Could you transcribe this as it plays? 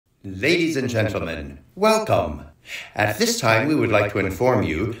Ladies and gentlemen, welcome. At this time, we would like to inform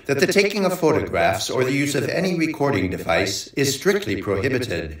you that the taking of photographs or the use of any recording device is strictly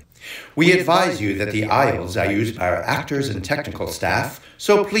prohibited. We advise you that the aisles are used by our actors and technical staff,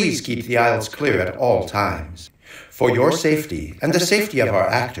 so please keep the aisles clear at all times. For your safety and the safety of our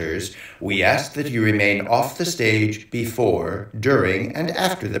actors, we ask that you remain off the stage before, during, and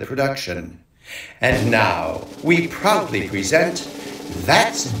after the production. And now, we proudly present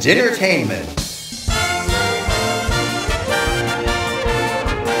That's Dinnertainment.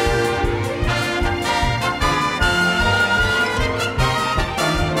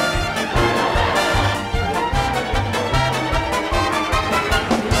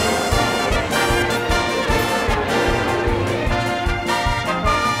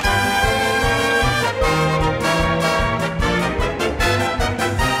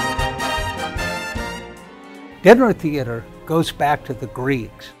 Dinner theater goes back to the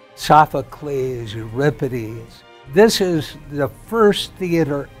Greeks, Sophocles, Euripides. This is the first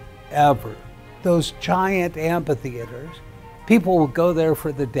theater ever. Those giant amphitheaters, people would go there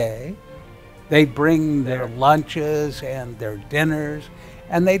for the day. They'd bring their lunches and their dinners,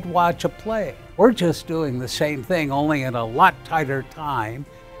 and they'd watch a play. We're just doing the same thing, only in a lot tighter time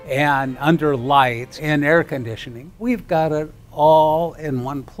and under lights and air conditioning. We've got it all in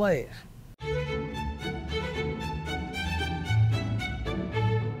one place.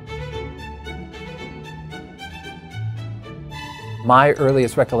 My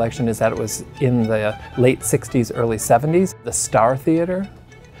earliest recollection is that it was in the late 60s, early 70s. The Star Theater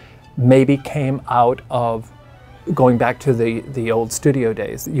maybe came out of going back to the old studio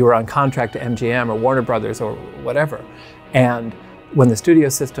days. You were on contract to MGM or Warner Brothers or whatever. And when the studio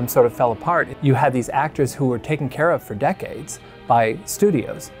system sort of fell apart, you had these actors who were taken care of for decades by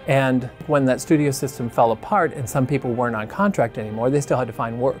studios. And when that studio system fell apart and some people weren't on contract anymore, they still had to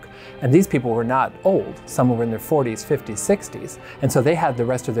find work. And these people were not old. Some were in their 40s, 50s, 60s. And so they had the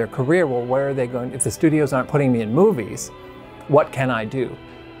rest of their career. Well, where are they going? If the studios aren't putting me in movies, what can I do?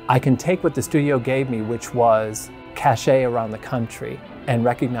 I can take what the studio gave me, which was cachet around the country and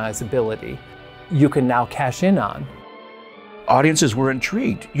recognizability. You can now cash in on. Audiences were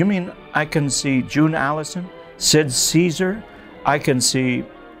intrigued. You mean I can see June Allison, Sid Caesar, I can see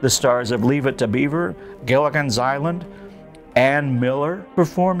the stars of Leave It to Beaver, Gilligan's Island, Ann Miller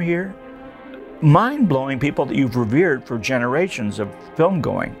perform here? Mind-blowing people that you've revered for generations of film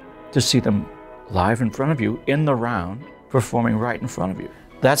going, to see them live in front of you, in the round, performing right in front of you.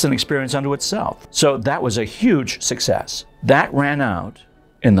 That's an experience unto itself. So that was a huge success. That ran out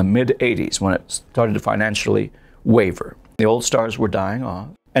in the mid-'80s when it started to financially waver. The old stars were dying off.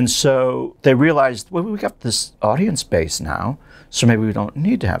 And so they realized, well, we got this audience base now, so maybe we don't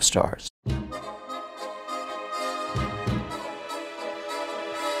need to have stars.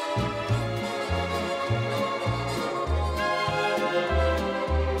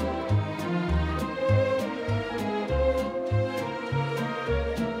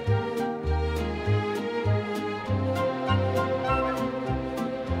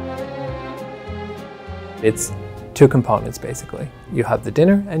 It's two components, basically. You have the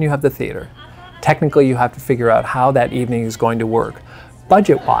dinner and you have the theater. Technically, you have to figure out how that evening is going to work.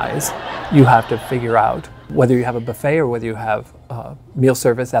 Budget-wise, you have to figure out whether you have a buffet or whether you have meal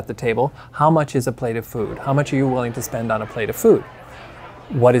service at the table. How much is a plate of food? How much are you willing to spend on a plate of food?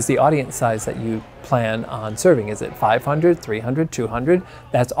 What is the audience size that you plan on serving? Is it 500, 300, 200?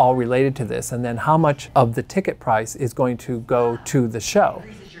 That's all related to this. And then how much of the ticket price is going to go to the show?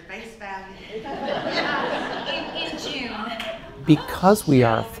 Because we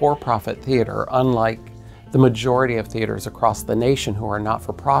are a for-profit theater, unlike the majority of theaters across the nation who are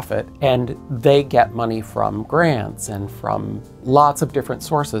not-for-profit, and they get money from grants and from lots of different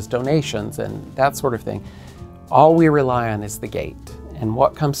sources, donations and that sort of thing, all we rely on is the gate. And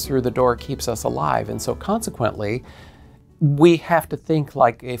what comes through the door keeps us alive. And so consequently, we have to think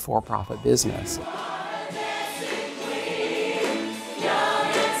like a for-profit business.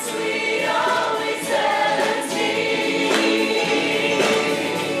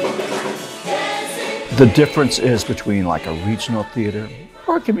 The difference is between like a regional theater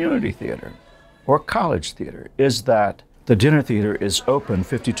or a community theater or college theater is that the dinner theater is open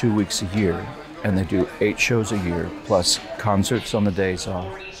 52 weeks a year and they do 8 shows a year plus concerts on the days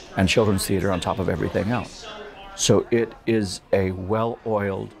off and children's theater on top of everything else. So it is a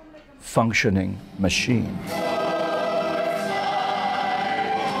well-oiled, functioning machine.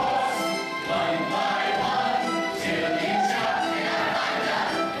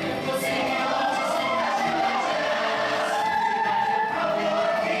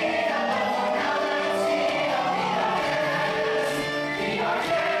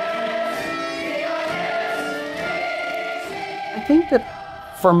 I think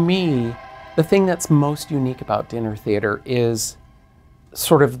that for me, the thing that's most unique about dinner theater is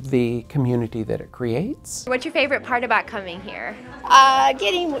sort of the community that it creates. What's your favorite part about coming here?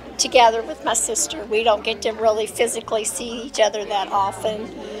 Getting together with my sister. We don't get to really physically see each other that often,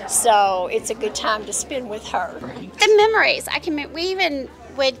 so it's a good time to spend with her. The memories, we even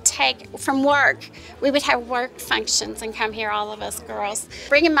would take from work, we would have work functions and come here, all of us girls.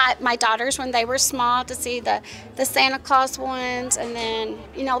 Bringing my daughters when they were small to see the Santa Claus ones, and then,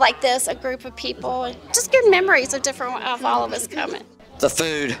 like this, a group of people. Just good memories of all of us coming. The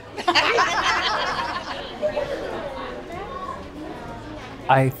food.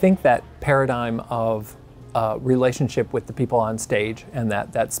 I think that paradigm of relationship with the people on stage and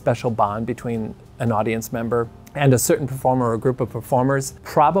that special bond between an audience member and a certain performer or a group of performers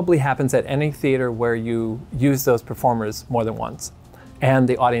probably happens at any theater where you use those performers more than once and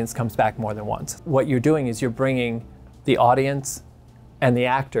the audience comes back more than once. What you're doing is you're bringing the audience and the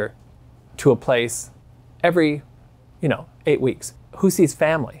actor to a place every, 8 weeks. Who sees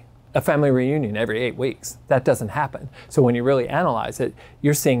family? A family reunion every 8 weeks. That doesn't happen. So when you really analyze it,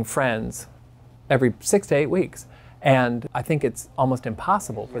 you're seeing friends every 6 to 8 weeks. And I think it's almost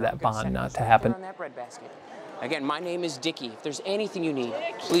impossible for that bond not to happen. On that bread basket. Again, my name is Dickie. If there's anything you need,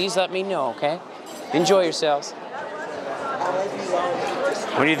 please let me know, okay? Enjoy yourselves.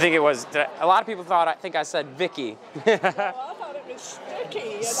 What do you think it was? A lot of people I think I said Vicky. Well, I thought it was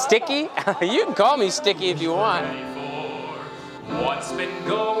Sticky. Sticky? You can call me Sticky if you want. What's been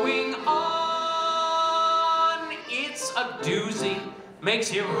going on? It's a doozy,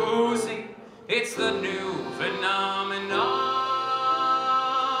 makes you woozy. It's the new phenomenon.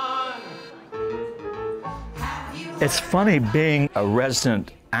 It's funny being a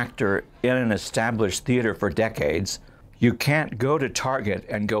resident actor in an established theater for decades. You can't go to Target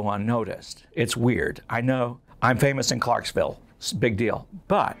and go unnoticed. It's weird. I know. I'm famous in Clarksville. It's a big deal.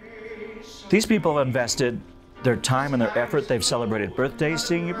 But these people invested their time and their effort. They've celebrated birthdays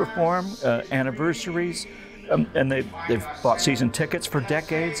seeing you perform, anniversaries, and they've bought season tickets for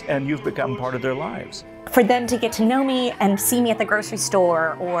decades, and you've become part of their lives. For them to get to know me and see me at the grocery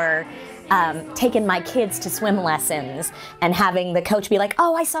store, or taking my kids to swim lessons and having the coach be like,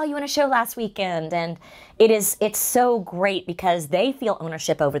 oh, I saw you in a show last weekend. And it's so great because they feel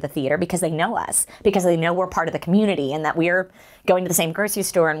ownership over the theater because they know us, because they know we're part of the community and that we're going to the same grocery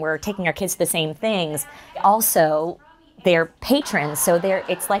store and we're taking our kids to the same things. Also, they're patrons, so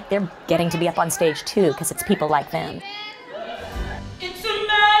it's like they're getting to be up on stage too because it's people like them. It's a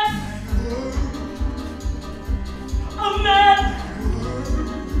mess. A mess.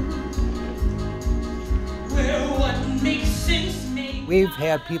 Well, what makes sense may... We've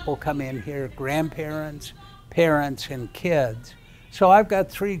had people come in here, grandparents, parents, and kids. So I've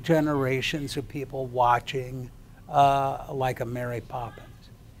got 3 generations of people watching like a Mary Poppins.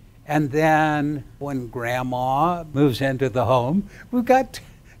 And then when grandma moves into the home, we've got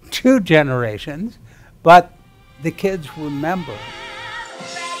 2 generations, but the kids remember.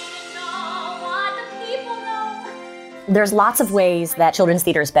 There's lots of ways that children's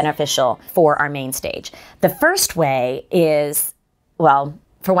theater is beneficial for our main stage. The first way is, well,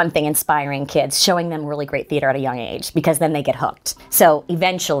 for one thing, inspiring kids, showing them really great theater at a young age, because then they get hooked. So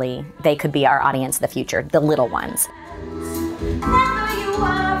eventually, they could be our audience of the future, the little ones. Never you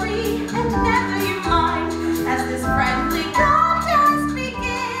worry and never you mind as this friendly contest begins.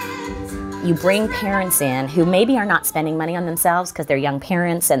 You bring parents in who maybe are not spending money on themselves because they're young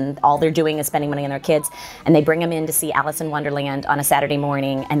parents and all they're doing is spending money on their kids, and they bring them in to see Alice in Wonderland on a Saturday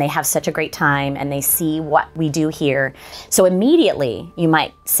morning, and they have such a great time and they see what we do here. So immediately you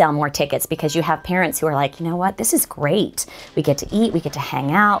might sell more tickets because you have parents who are like, you know what, this is great. We get to eat, we get to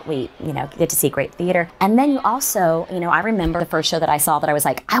hang out, we get to see great theater. And then you also, I remember the first show that I saw that I was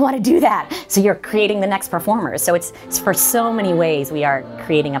like, I want to do that. So you're creating the next performers. So it's for so many ways we are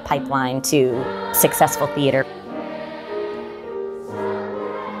creating a pipeline to successful theater.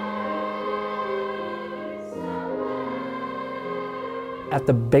 At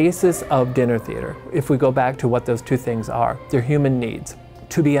the basis of dinner theater, if we go back to what those 2 things are, they're human needs,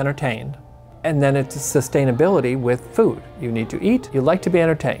 to be entertained. And then it's sustainability with food. You need to eat, you like to be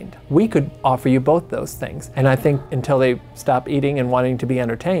entertained. We could offer you both those things. And I think until they stop eating and wanting to be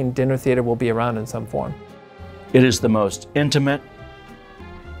entertained, dinner theater will be around in some form. It is the most intimate,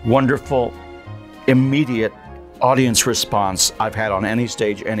 wonderful, immediate audience response I've had on any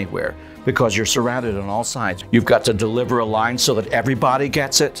stage anywhere, because you're surrounded on all sides. You've got to deliver a line so that everybody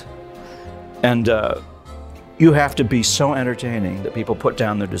gets it. And you have to be so entertaining that people put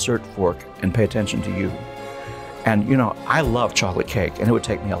down their dessert fork and pay attention to you. And you know, I love chocolate cake, and it would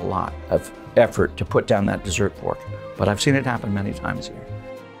take me a lot of effort to put down that dessert fork. But I've seen it happen many times here.